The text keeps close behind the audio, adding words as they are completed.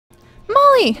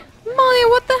Molly! Molly,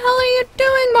 what the hell are you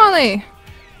doing, Molly?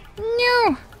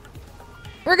 No!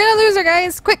 We're gonna lose her,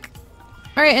 guys! Quick!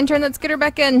 Alright, intern, let's get her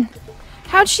back in.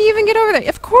 How'd she even get over there?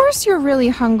 Of course you're really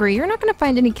hungry. You're not gonna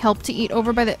find any kelp to eat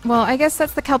over by the... Well, I guess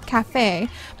that's the kelp cafe.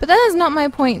 But that is not my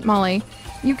point, Molly.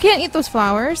 You can't eat those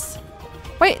flowers.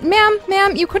 Wait,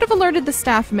 ma'am, you could have alerted the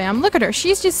staff, ma'am. Look at her.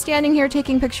 She's just standing here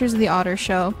taking pictures of the otter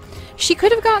show. She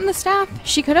could have gotten the staff.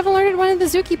 She could have alerted one of the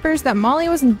zookeepers that Molly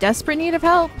was in desperate need of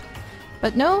help.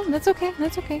 But no, that's okay.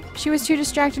 That's okay. She was too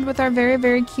distracted with our very,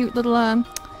 very cute little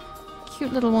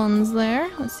ones there.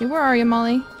 Let's see, where are you,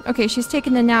 Molly? Okay, she's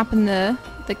taking a nap in the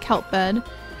kelp bed.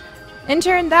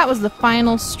 Intern, that was the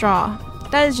final straw.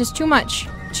 That is just too much.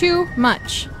 Too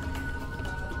much.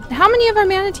 How many of our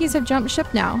manatees have jumped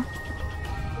ship now?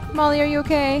 Molly, are you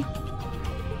okay?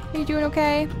 Are you doing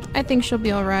okay? I think she'll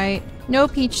be alright. No,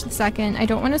 Peach the second. I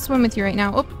don't want to swim with you right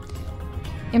now. Oh,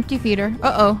 empty feeder.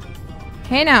 Uh-oh.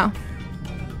 Hey now.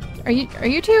 Are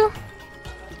you two?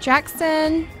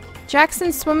 Jackson's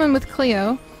swimming with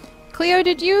Cleo. Cleo,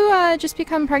 did you just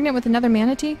become pregnant with another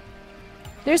manatee?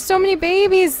 There's so many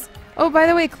babies! Oh, by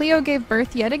the way, Cleo gave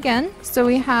birth yet again. So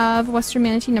we have Western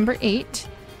Manatee number 8.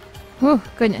 Oh,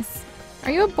 goodness.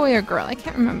 Are you a boy or girl? I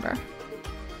can't remember.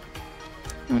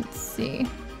 Let's see.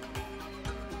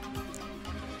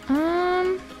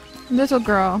 Little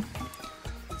girl.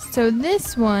 So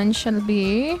this one shall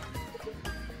be...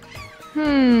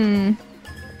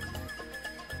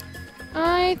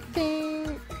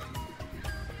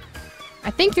 I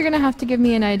think you're gonna have to give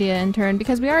me an idea, intern,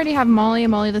 because we already have Molly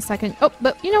and Molly the second. Oh,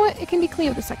 but you know what? It can be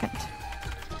Cleo the second.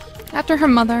 After her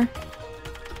mother.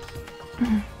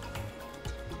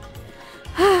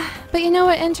 But you know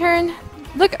what, intern?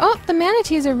 Look, oh, the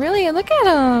manatees are really, look at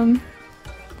them.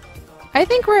 I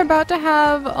think we're about to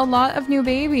have a lot of new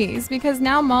babies because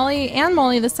now Molly and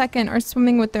Molly the second are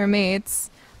swimming with their mates.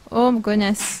 Oh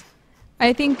goodness.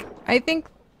 I think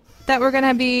that we're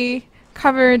gonna be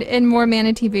covered in more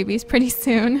manatee babies pretty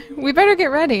soon. We better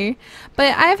get ready.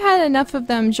 But I've had enough of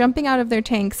them jumping out of their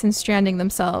tanks and stranding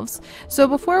themselves. So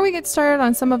before we get started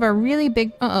on some of our really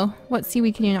big... Uh-oh. What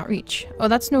seaweed can you not reach? Oh,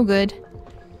 that's no good.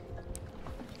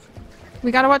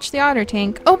 We gotta watch the otter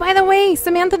tank. Oh, by the way,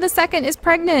 Samantha the second is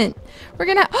pregnant. We're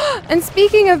gonna... And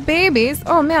speaking of babies...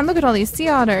 Oh man, look at all these sea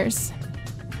otters.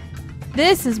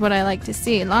 This is what I like to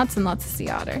see. Lots and lots of sea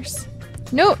otters.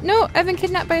 No, no, I've been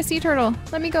kidnapped by a sea turtle.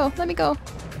 Let me go, let me go.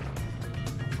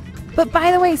 But by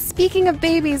the way, speaking of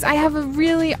babies, I have a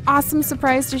really awesome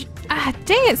surprise to...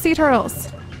 dang it, sea turtles.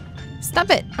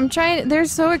 Stop it. I'm trying... They're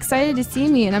so excited to see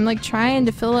me, and I'm like trying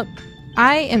to fill up...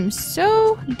 I am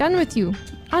so done with you.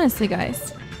 Honestly,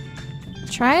 guys.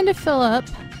 Trying to fill up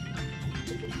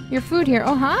your food here.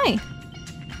 Oh, hi.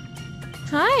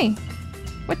 Hi.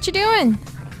 What you doing?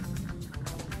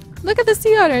 Look at the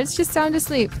sea otter. It's just sound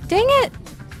asleep. Dang it.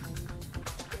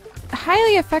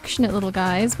 Highly affectionate little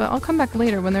guys, but I'll come back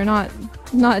later when they're not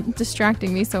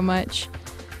distracting me so much.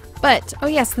 But, oh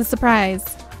yes, the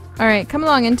surprise. Alright, come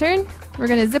along, intern. We're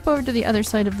gonna zip over to the other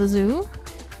side of the zoo.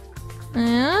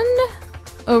 And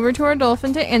over to our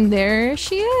dolphin tank, and there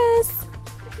she is.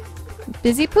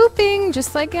 Busy pooping,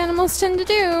 just like animals tend to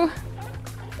do.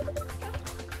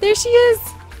 There she is.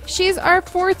 She's our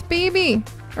fourth baby.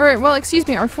 Or, well, excuse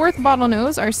me, our fourth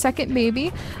bottlenose, our second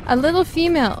baby. A little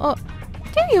female. Oh,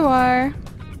 there you are.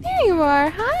 There you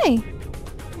are. Hi.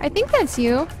 I think that's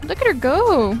you. Look at her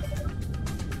go.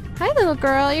 Hi, little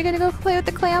girl. Are you gonna go play with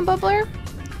the clam bubbler?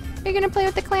 Are you gonna play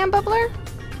with the clam bubbler?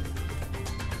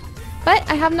 But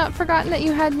I have not forgotten that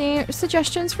you had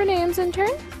suggestions for names, intern.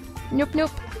 Nope,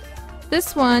 nope.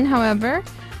 This one, however,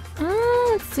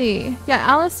 let's see. Yeah,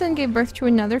 Allison gave birth to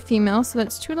another female, so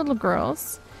that's 2 little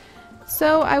girls.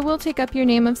 So I will take up your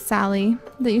name of Sally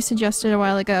that you suggested a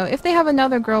while ago. If they have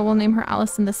another girl, we'll name her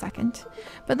Allison the second.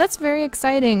 But that's very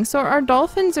exciting. So our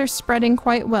dolphins are spreading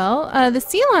quite well. The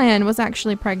sea lion was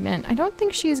actually pregnant. I don't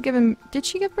think she's given... Did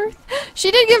she give birth?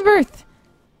 She did give birth!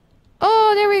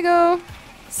 Oh, there we go.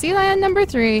 Sea lion number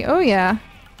 3. Oh, yeah.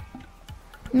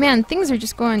 Man, things are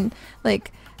just going,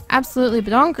 like, absolutely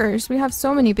bonkers. We have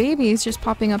so many babies just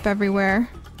popping up everywhere.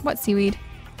 What seaweed?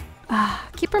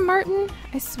 Keeper Martin?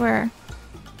 I swear.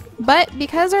 But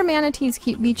because our manatees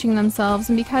keep beaching themselves,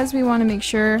 and because we want to make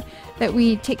sure that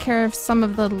we take care of some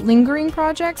of the lingering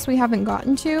projects we haven't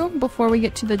gotten to before we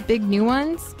get to the big new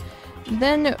ones,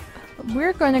 then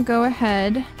we're going to go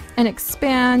ahead and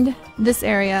expand this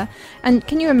area. And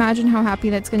can you imagine how happy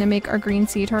that's going to make our green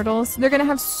sea turtles? They're going to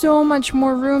have so much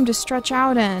more room to stretch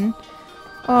out in.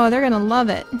 Oh, they're going to love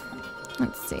it.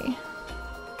 Let's see.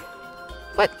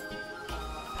 What?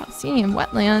 Palestinian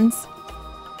wetlands.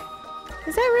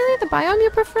 Is that really the biome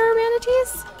you prefer,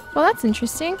 manatees? Well, that's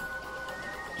interesting.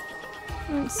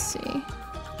 Let's see.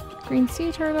 Green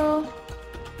sea turtle.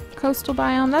 Coastal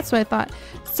biome. That's what I thought.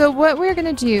 So what we're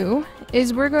going to do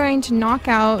is we're going to knock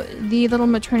out the little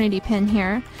maternity pin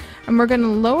here. And we're going to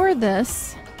lower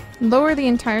this. Lower the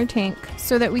entire tank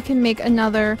so that we can make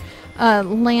another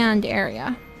land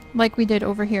area. Like we did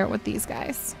over here with these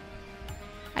guys.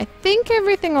 I think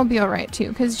everything will be alright too,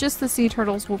 because just the sea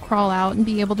turtles will crawl out and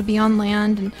be able to be on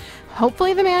land, and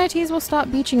hopefully the manatees will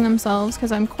stop beaching themselves,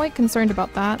 because I'm quite concerned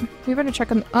about that. We better check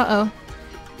on... Uh-oh.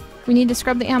 We need to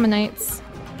scrub the ammonites.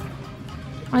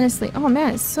 Honestly, oh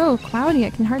man, it's so cloudy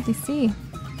I can hardly see.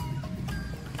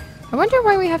 I wonder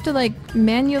why we have to like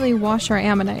manually wash our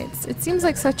ammonites. It seems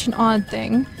like such an odd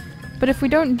thing, but if we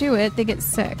don't do it, they get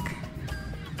sick.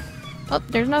 Oh,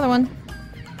 there's another one.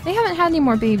 They haven't had any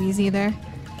more babies either.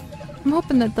 I'm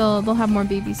hoping that they'll have more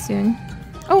babies soon.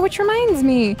 Oh, which reminds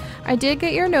me, I did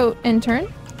get your note,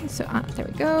 intern. So there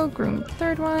we go, groom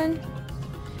third one.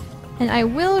 And I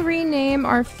will rename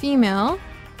our female.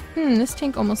 This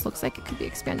tank almost looks like it could be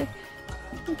expanded.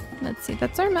 Let's see,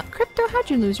 that's our Crypto, how'd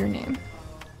you lose your name?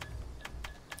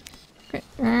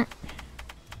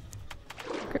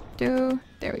 Crypto,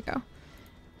 there we go.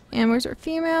 And where's our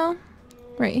female?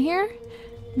 Right here.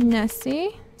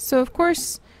 Nessie. So of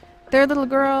course, their little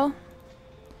girl,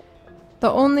 the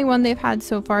only one they've had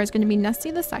so far is going to be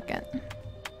Nessie the second.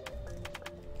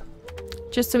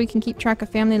 Just so we can keep track of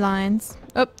family lines.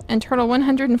 Oh, and turtle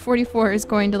 144 is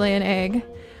going to lay an egg.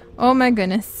 Oh my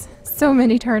goodness. So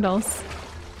many turtles.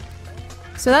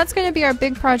 So that's going to be our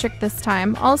big project this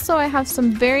time. Also, I have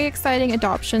some very exciting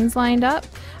adoptions lined up.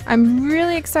 I'm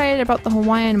really excited about the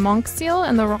Hawaiian monk seal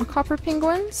and the rockhopper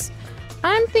penguins.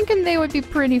 I'm thinking they would be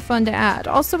pretty fun to add.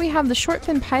 Also, we have the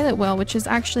short-fin pilot whale, which is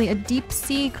actually a deep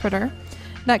sea critter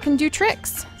that can do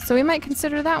tricks. So we might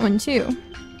consider that one too.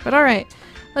 But alright,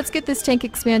 let's get this tank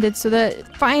expanded so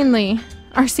that finally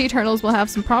our sea turtles will have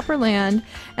some proper land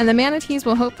and the manatees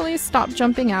will hopefully stop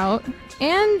jumping out.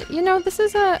 And, you know, this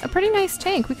is a pretty nice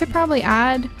tank. We could probably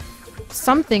add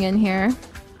something in here.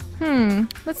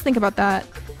 Let's think about that.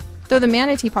 Though the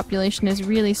manatee population is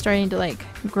really starting to, like,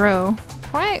 grow.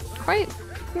 Quite,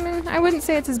 I wouldn't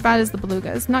say it's as bad as the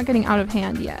belugas. Not getting out of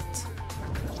hand yet.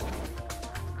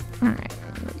 Alright,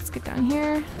 let's get down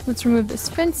here. Let's remove this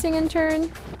fencing in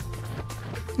turn.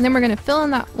 And then we're going to fill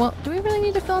in that... Well, do we really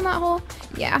need to fill in that hole?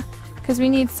 Yeah, because we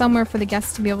need somewhere for the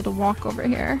guests to be able to walk over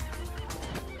here.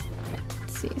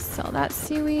 Let's see, sell that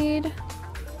seaweed.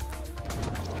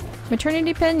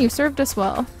 Maternity pin, you served us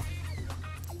well.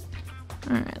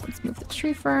 Alright, let's move the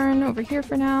tree fern over here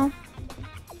for now.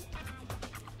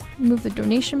 Move the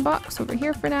donation box over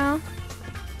here for now.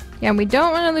 Yeah, and we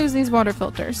don't want to lose these water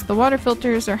filters. The water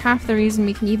filters are half the reason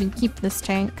we can even keep this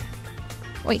tank.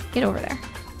 Wait, get over there.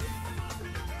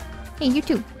 Hey, you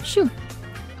too. Shoo!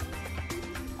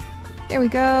 There we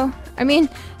go. I mean,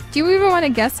 do you even want to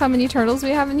guess how many turtles we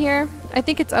have in here? I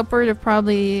think it's upward of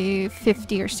probably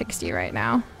 50 or 60 right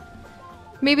now.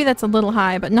 Maybe that's a little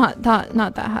high, but not that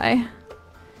high.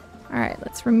 Alright,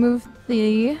 let's remove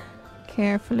the...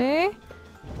 Carefully.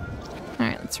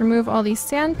 Alright, let's remove all these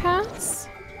sand paths.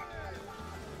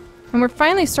 And we're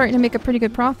finally starting to make a pretty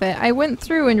good profit. I went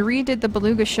through and redid the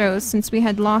beluga shows since we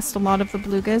had lost a lot of the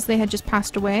belugas. They had just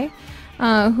passed away,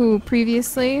 who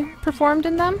previously performed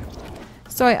in them.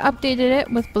 So I updated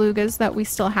it with belugas that we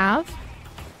still have.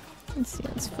 Let's see,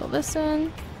 let's fill this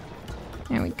in.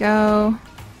 There we go.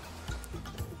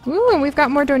 Ooh, and we've got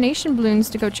more donation balloons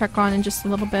to go check on in just a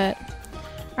little bit.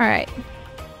 Alright.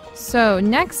 So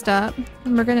next up,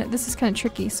 this is kind of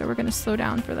tricky, so we're gonna slow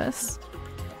down for this.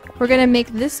 We're gonna make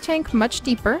this tank much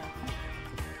deeper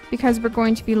because we're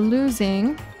going to be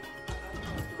losing...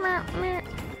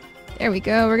 There we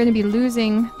go, we're gonna be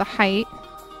losing the height.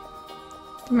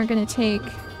 Then we're gonna take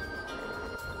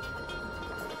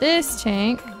this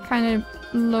tank, kind of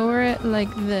lower it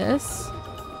like this.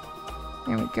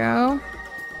 There we go.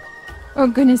 Oh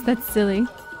goodness, that's silly.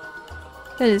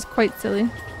 That is quite silly.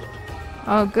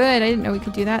 Oh good, I didn't know we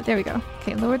could do that. There we go.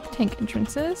 Okay, lower the tank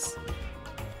entrances.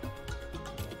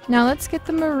 Now let's get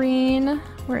the marine...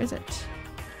 Where is it?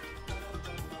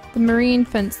 The marine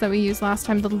fence that we used last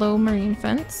time, the low marine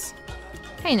fence.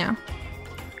 Hey now.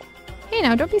 Hey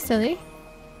now, don't be silly.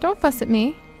 Don't fuss at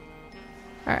me.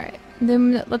 Alright,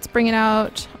 then let's bring it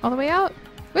out all the way out.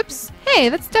 Whoops. Hey,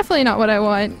 that's definitely not what I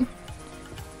want.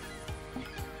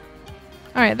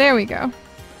 Alright, there we go.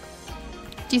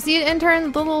 Do you see it,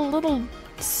 intern? Little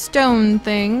stone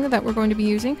thing that we're going to be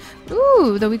using.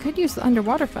 Ooh, though we could use the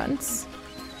underwater fence.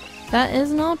 That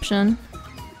is an option.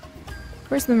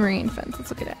 Where's the marine fence? Let's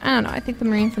look at it. I don't know. I think the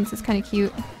marine fence is kind of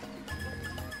cute.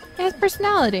 It has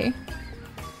personality.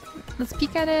 Let's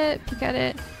peek at it. Peek at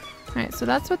it. Alright, so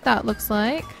that's what that looks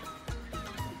like.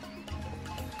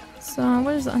 So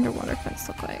what does the underwater fence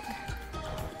look like?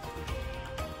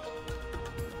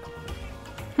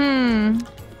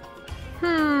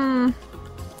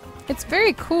 It's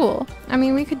very cool. I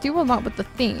mean, we could do a lot with the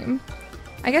theme.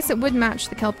 I guess it would match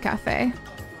the Kelp Cafe.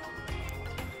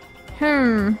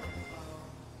 Or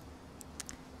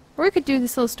we could do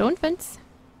this little stone fence.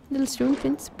 Little stone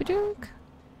fence. Ba-dunk.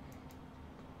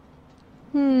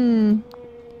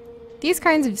 These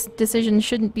kinds of decisions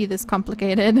shouldn't be this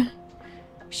complicated.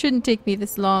 Shouldn't take me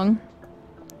this long.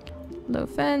 Low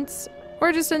fence.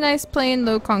 Or just a nice plain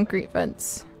low concrete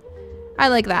fence. I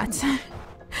like that.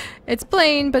 It's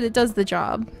plain, but it does the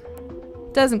job.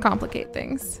 Doesn't complicate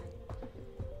things.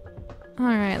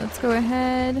 Alright, let's go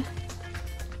ahead.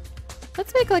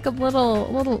 Let's make like a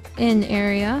little inn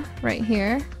area right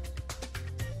here.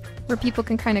 Where people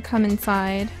can kind of come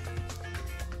inside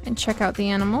and check out the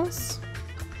animals.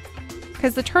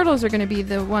 Because the turtles are going to be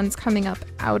the ones coming up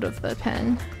out of the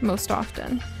pen most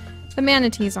often. The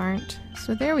manatees aren't.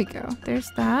 So there we go. There's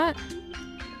that.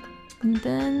 And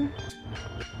then...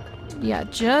 yeah,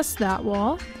 just that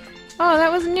wall. Oh,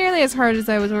 that wasn't nearly as hard as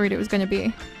I was worried it was going to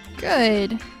be.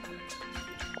 Good.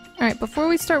 Alright, before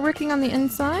we start working on the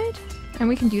inside, and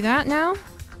we can do that now.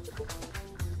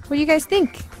 What do you guys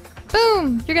think?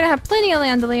 Boom! You're going to have plenty of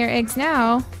land to lay your eggs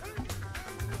now.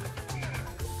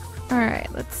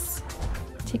 Alright, let's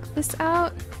take this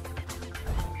out.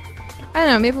 I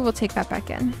don't know, maybe we'll take that back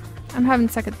in. I'm having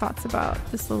second thoughts about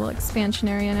this little expansion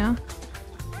area now.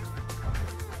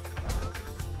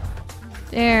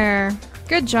 There.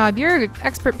 Good job. You're an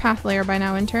expert path layer by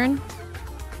now, intern.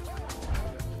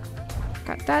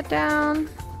 Got that down.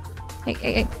 Hey.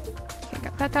 Okay,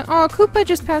 got that down. Oh, Koopa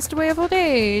just passed away of old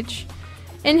age.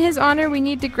 In his honor, we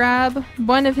need to grab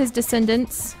one of his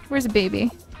descendants. Where's a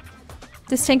baby?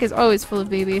 This tank is always full of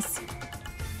babies.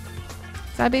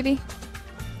 Is that a baby?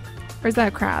 Or is that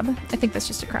a crab? I think that's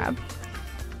just a crab.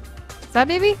 Is that a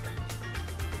baby?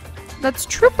 That's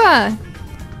Troopa!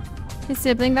 His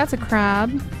sibling, that's a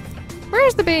crab.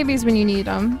 Where's the babies when you need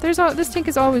them? This tank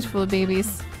is always full of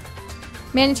babies.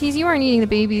 Manatees, you aren't eating the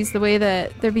babies the way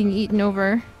that they're being eaten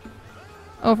over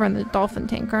in the dolphin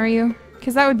tank, are you?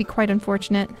 Because that would be quite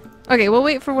unfortunate. Okay, we'll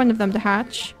wait for one of them to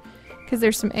hatch. Because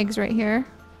there's some eggs right here.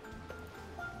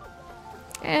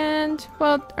 And,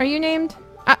 well, are you named?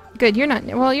 Ah, good, you're not.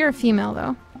 Well, you're a female,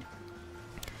 though.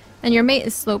 And your mate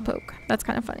is Slowpoke. That's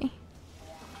kind of funny.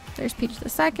 There's Peach the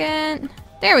second.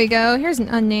 There we go. Here's an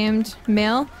unnamed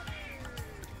male.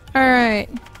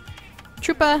 Alright.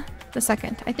 Troopa the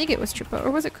second. I think it was Troopa. Or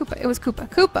was it Koopa? It was Koopa.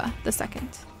 Koopa the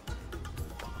second.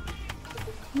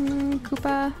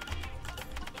 Koopa.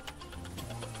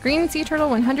 Green sea turtle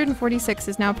 146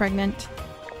 is now pregnant.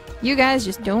 You guys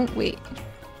just don't wait.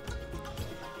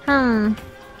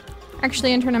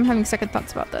 Actually, intern, I'm having second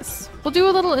thoughts about this. We'll do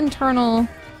a little internal,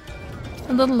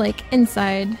 a little like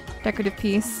inside decorative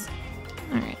piece.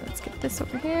 Alright, let's get this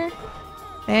over here.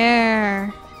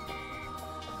 There.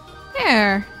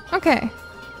 There. Okay.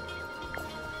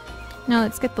 Now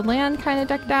let's get the land kind of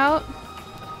decked out.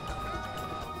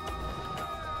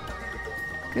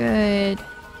 Good.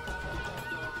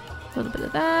 A little bit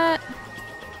of that.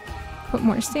 Put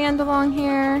more sand along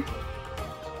here.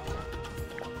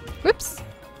 Whoops.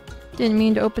 Didn't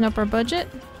mean to open up our budget.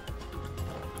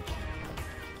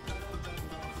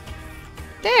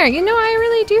 There, you know, I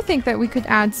really do think that we could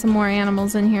add some more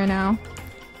animals in here now.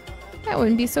 That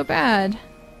wouldn't be so bad.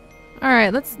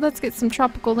 Alright, let's get some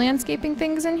tropical landscaping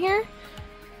things in here.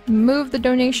 Move the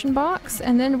donation box,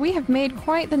 and then we have made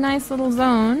quite the nice little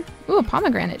zone. Ooh, a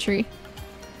pomegranate tree.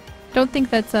 Don't think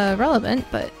that's relevant,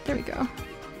 but there we go.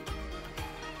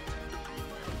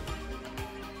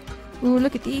 Ooh,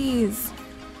 look at these.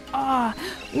 Ah,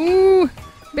 ooh,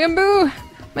 bamboo,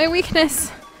 my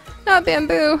weakness. Not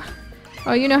bamboo.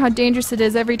 Oh, you know how dangerous it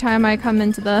is every time I come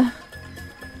into the...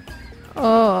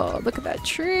 Oh, look at that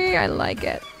tree. I like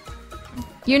it.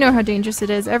 You know how dangerous it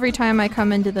is every time I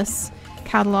come into this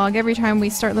catalog, every time we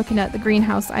start looking at the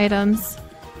greenhouse items.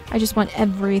 I just want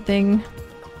everything.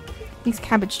 These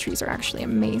cabbage trees are actually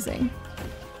amazing.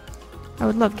 I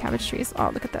would love cabbage trees. Oh,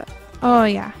 look at that. Oh,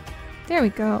 yeah. There we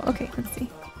go. Okay, let's see.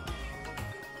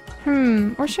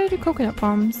 Or should I do coconut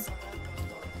palms?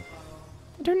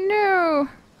 I don't know.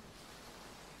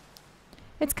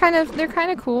 It's kind of, they're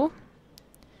kind of cool.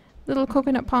 Little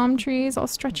coconut palm trees all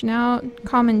stretching out.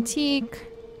 Common teak.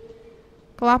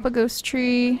 Galapagos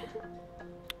tree.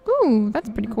 Ooh, that's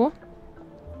pretty cool.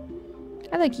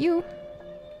 I like you.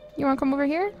 You want to come over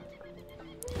here?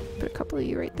 Put a couple of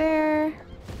you right there.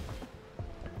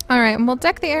 Alright, and we'll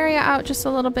deck the area out just a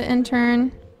little bit,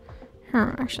 intern.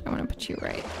 Actually, I want to put you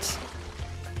right.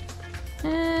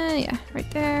 Yeah,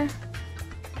 right there.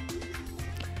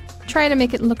 Try to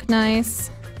make it look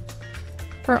nice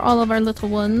for all of our little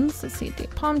ones. Let's see,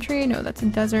 date palm tree. No, that's a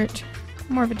desert.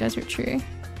 More of a desert tree.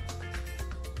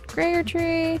 Grayer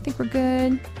tree. I think we're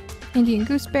good. Indian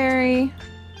gooseberry.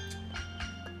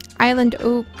 Island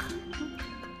oak.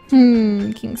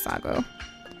 King sago.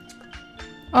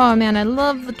 Oh man, I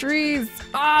love the trees.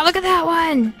 Oh, look at that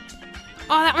one.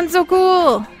 Oh, that one's so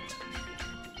cool.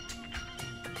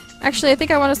 Actually, I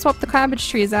think I want to swap the cabbage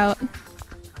trees out.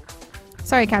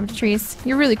 Sorry, cabbage trees.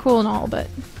 You're really cool and all, but...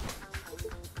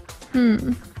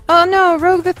 Oh no,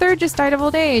 Rogue the Third just died of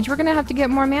old age. We're gonna have to get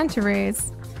more manta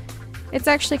rays. It's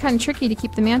actually kind of tricky to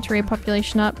keep the manta ray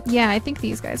population up. Yeah, I think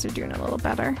these guys are doing a little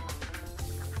better.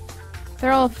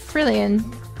 They're all frilly and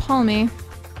palmy.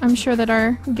 I'm sure that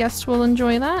our guest will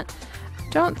enjoy that.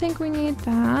 Don't think we need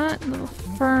that. Little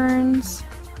ferns.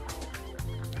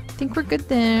 I think we're good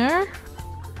there.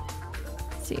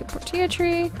 Let's see, portilla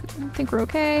tree. I think we're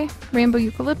okay. Rainbow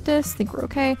eucalyptus. I think we're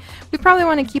okay. We probably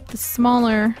want to keep the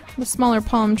smaller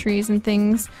palm trees and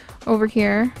things over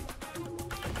here,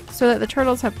 so that the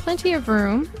turtles have plenty of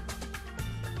room.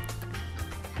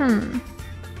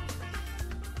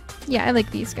 Yeah, I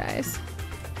like these guys.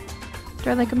 Do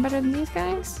I like them better than these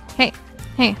guys? Hey,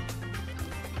 hey.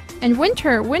 And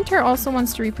Winter also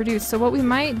wants to reproduce, so what we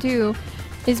might do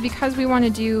is, because we want to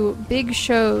do big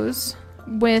shows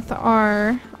with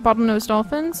our bottlenose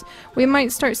dolphins, we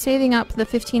might start saving up the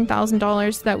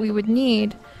 $15,000 that we would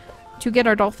need to get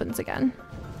our dolphins again.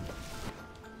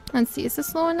 Let's see, is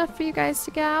this low enough for you guys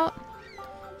to get out?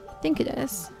 I think it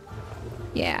is.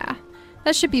 Yeah.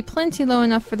 That should be plenty low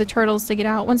enough for the turtles to get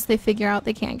out once they figure out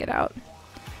they can't get out.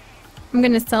 I'm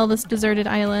gonna sell this deserted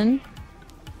island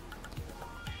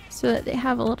so that they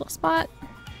have a little spot.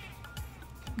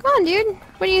 Come on, dude.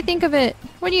 What do you think of it?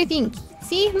 What do you think?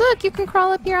 See? Look, you can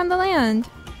crawl up here on the land.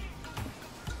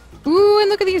 Ooh, and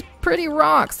look at these pretty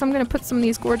rocks. I'm gonna put some of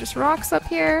these gorgeous rocks up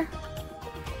here.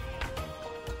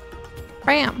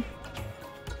 Bam.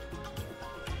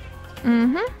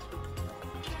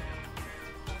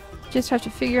 Just have to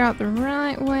figure out the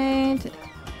right way to,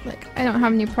 like, I don't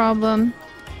have any problem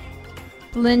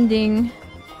blending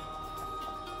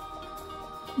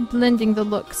the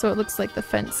look so it looks like the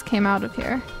fence came out of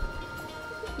here.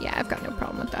 Yeah, I've got no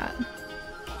problem with that.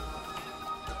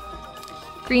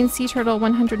 Green sea turtle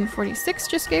 146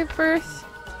 just gave birth.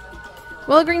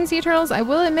 Well, green sea turtles, I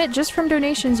will admit, just from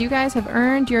donations, you guys have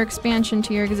earned your expansion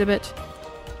to your exhibit.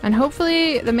 And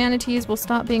hopefully the manatees will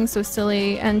stop being so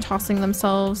silly and tossing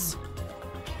themselves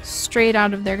straight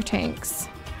out of their tanks.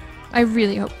 I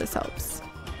really hope this helps.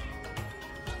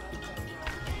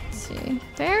 See,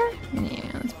 there?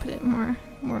 Yeah, let's put it more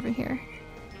over here.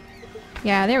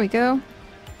 Yeah, there we go.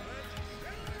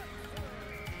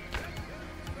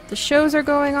 The shows are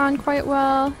going on quite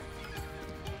well.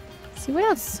 Let's see, what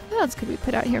else could we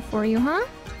put out here for you, huh?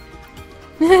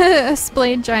 A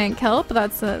splayed giant kelp,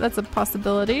 that's a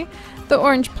possibility. The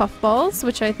orange puffballs,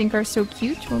 which I think are so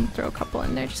cute. We'll throw a couple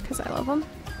in there just because I love them.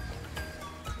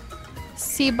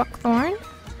 Sea buckthorn.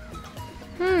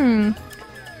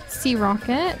 Sea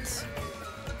rocket.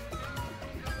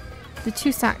 The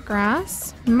two-sack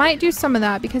grass. Might do some of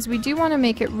that because we do want to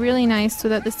make it really nice so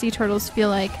that the sea turtles feel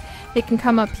like they can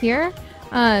come up here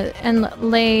and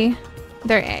lay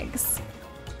their eggs.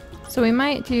 So we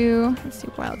might do, let's see,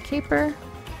 wild caper.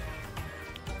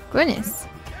 Goodness.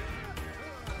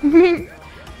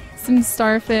 Some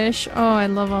starfish. Oh, I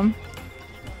love them.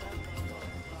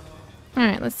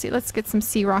 Alright, let's see. Let's get some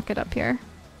sea rocket up here.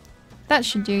 That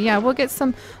should do. Yeah, we'll get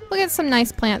some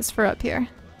nice plants for up here.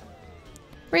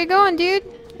 Where you going, dude?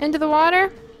 Into the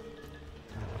water?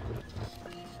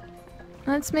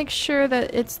 Let's make sure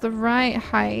that it's the right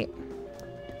height.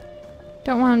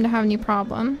 Don't want him to have any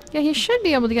problem. Yeah, he should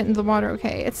be able to get into the water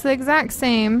okay. It's the exact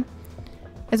same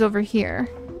as over here,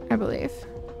 I believe.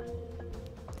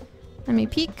 Let me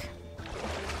peek.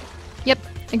 Yep,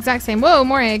 exact same. Whoa,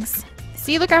 more eggs.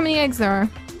 See, look how many eggs there are.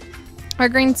 Our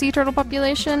green sea turtle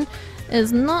population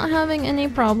is not having any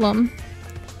problem.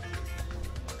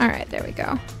 Alright, there we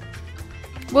go.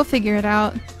 We'll figure it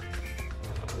out.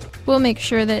 We'll make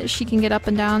sure that she can get up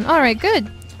and down. Alright,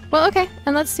 good. Well, okay.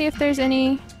 And let's see if there's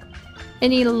any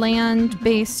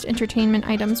land-based entertainment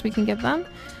items we can give them.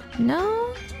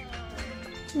 No?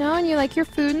 No, and you like your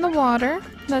food in the water.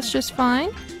 That's just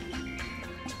fine.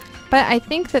 But I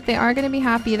think that they are going to be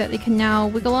happy that they can now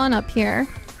wiggle on up here.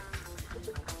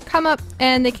 Come up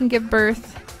and they can give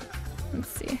birth. Let's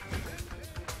see.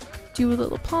 Do a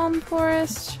little palm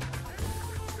forest.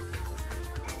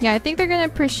 Yeah, I think they're gonna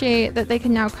appreciate that they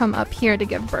can now come up here to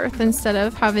give birth instead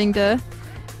of having to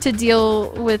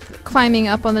deal with climbing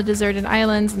up on the deserted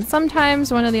islands, and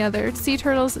sometimes one of the other sea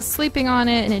turtles is sleeping on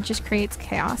it and it just creates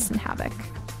chaos and havoc.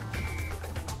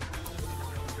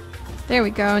 There we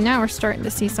go, now we're starting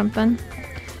to see something.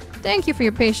 Thank you for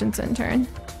your patience, intern.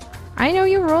 I know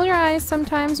you roll your eyes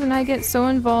sometimes when I get so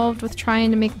involved with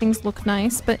trying to make things look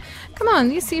nice, but come on,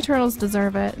 these sea turtles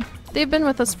deserve it. They've been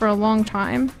with us for a long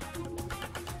time.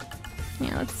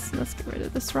 Yeah, let's get rid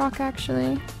of this rock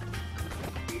actually.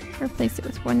 Replace it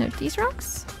with one of these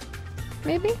rocks?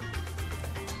 Maybe?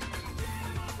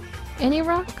 Any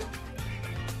rock?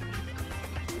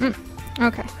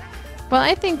 Okay. Well,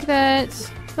 I think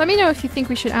that... Let me know if you think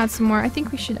we should add some more. I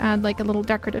think we should add like a little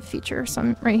decorative feature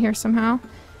right here somehow.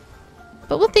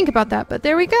 But we'll think about that, but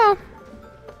there we go!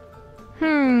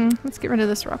 Let's get rid of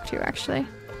this rock too, actually.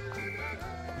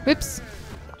 Whoops.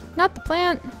 Not the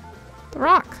plant. The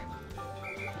rock.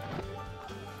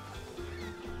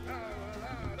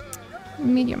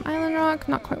 Medium island rock,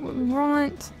 not quite what we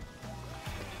want.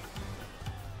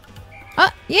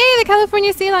 Ah! Yay! The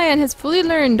California sea lion has fully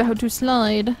learned how to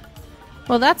slide.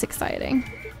 Well, that's exciting.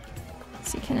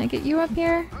 Let's see, can I get you up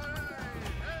here?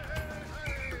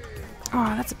 Oh,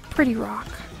 that's a pretty rock.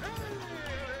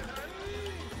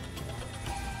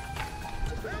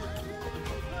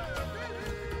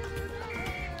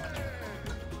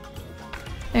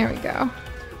 There we go.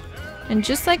 And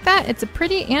just like that, it's a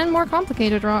pretty and more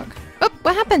complicated rock. Oh,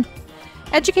 what happened?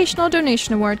 Educational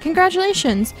Donation Award.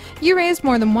 Congratulations! You raised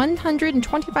more than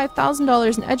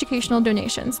 $125,000 in educational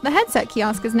donations. The headset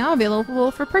kiosk is now available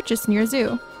for purchase in your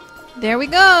zoo. There we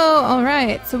go!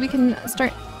 Alright, so we can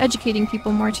start educating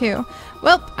people more too.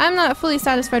 Well, I'm not fully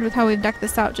satisfied with how we've decked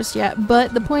this out just yet,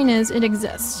 but the point is, it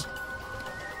exists.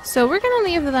 So we're gonna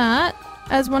leave that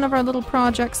as one of our little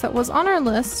projects that was on our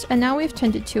list, and now we've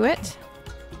tended to it.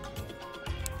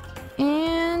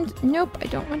 And nope, I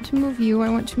don't want to move you. I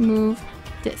want to move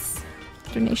this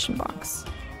donation box.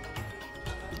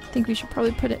 I think we should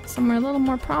probably put it somewhere a little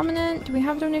more prominent. Do we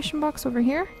have a donation box over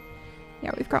here?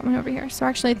 Yeah, we've got one over here. So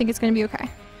actually I think it's going to be okay.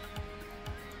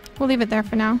 We'll leave it there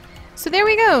for now. So there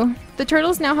we go. The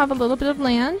turtles now have a little bit of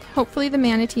land. Hopefully the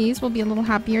manatees will be a little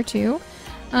happier too.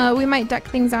 We might deck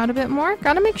things out a bit more.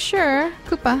 Gotta make sure.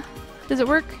 Koopa, does it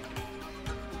work?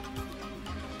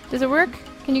 Does it work?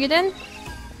 Can you get in?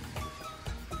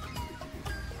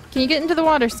 Can you get into the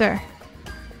water, sir?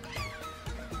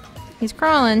 He's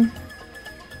crawling.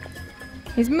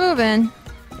 He's moving.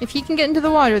 If he can get into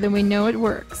the water, then we know it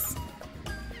works.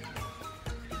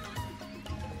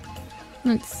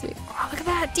 Let's see. Oh, look at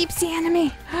that! Deep sea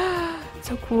enemy!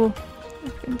 So cool.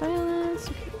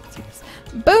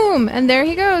 Boom! And there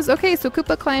he goes. Okay, so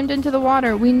Koopa climbed into the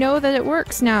water. We know that it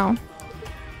works now.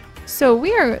 So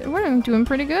we're doing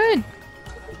pretty good.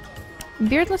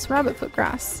 Beardless rabbitfoot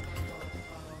grass.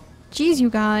 Jeez, you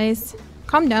guys.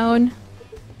 Calm down.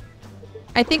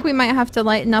 I think we might have to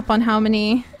lighten up on how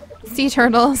many sea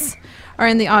turtles are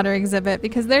in the otter exhibit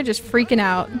because they're just freaking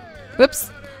out.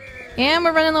 Whoops. And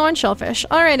we're running low on shellfish.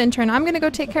 Alright, intern, I'm gonna go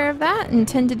take care of that and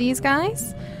tend to these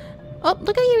guys. Oh,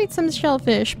 look at you eat some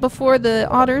shellfish before the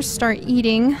otters start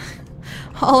eating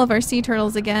all of our sea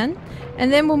turtles again.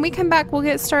 And then when we come back, we'll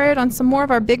get started on some more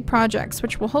of our big projects,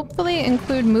 which will hopefully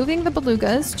include moving the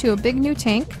belugas to a big new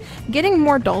tank, getting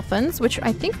more dolphins, which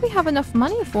I think we have enough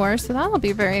money for, so that'll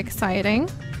be very exciting.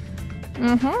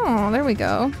 There we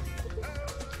go.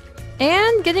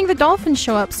 And getting the dolphins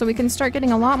show up so we can start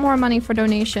getting a lot more money for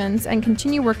donations and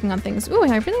continue working on things. Ooh,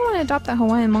 and I really want to adopt that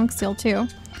Hawaiian monk seal too.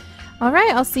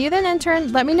 Alright, I'll see you then,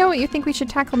 intern. Let me know what you think we should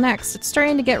tackle next. It's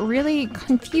starting to get really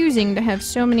confusing to have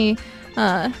so many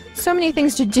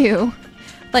things to do.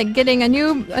 Like getting a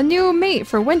new mate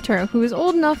for Winter, who is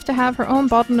old enough to have her own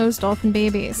bottlenose dolphin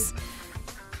babies.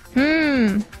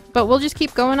 But we'll just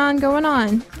keep going on, going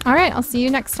on. Alright, I'll see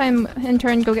you next time,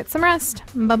 intern. Go get some rest.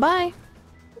 Bye-bye.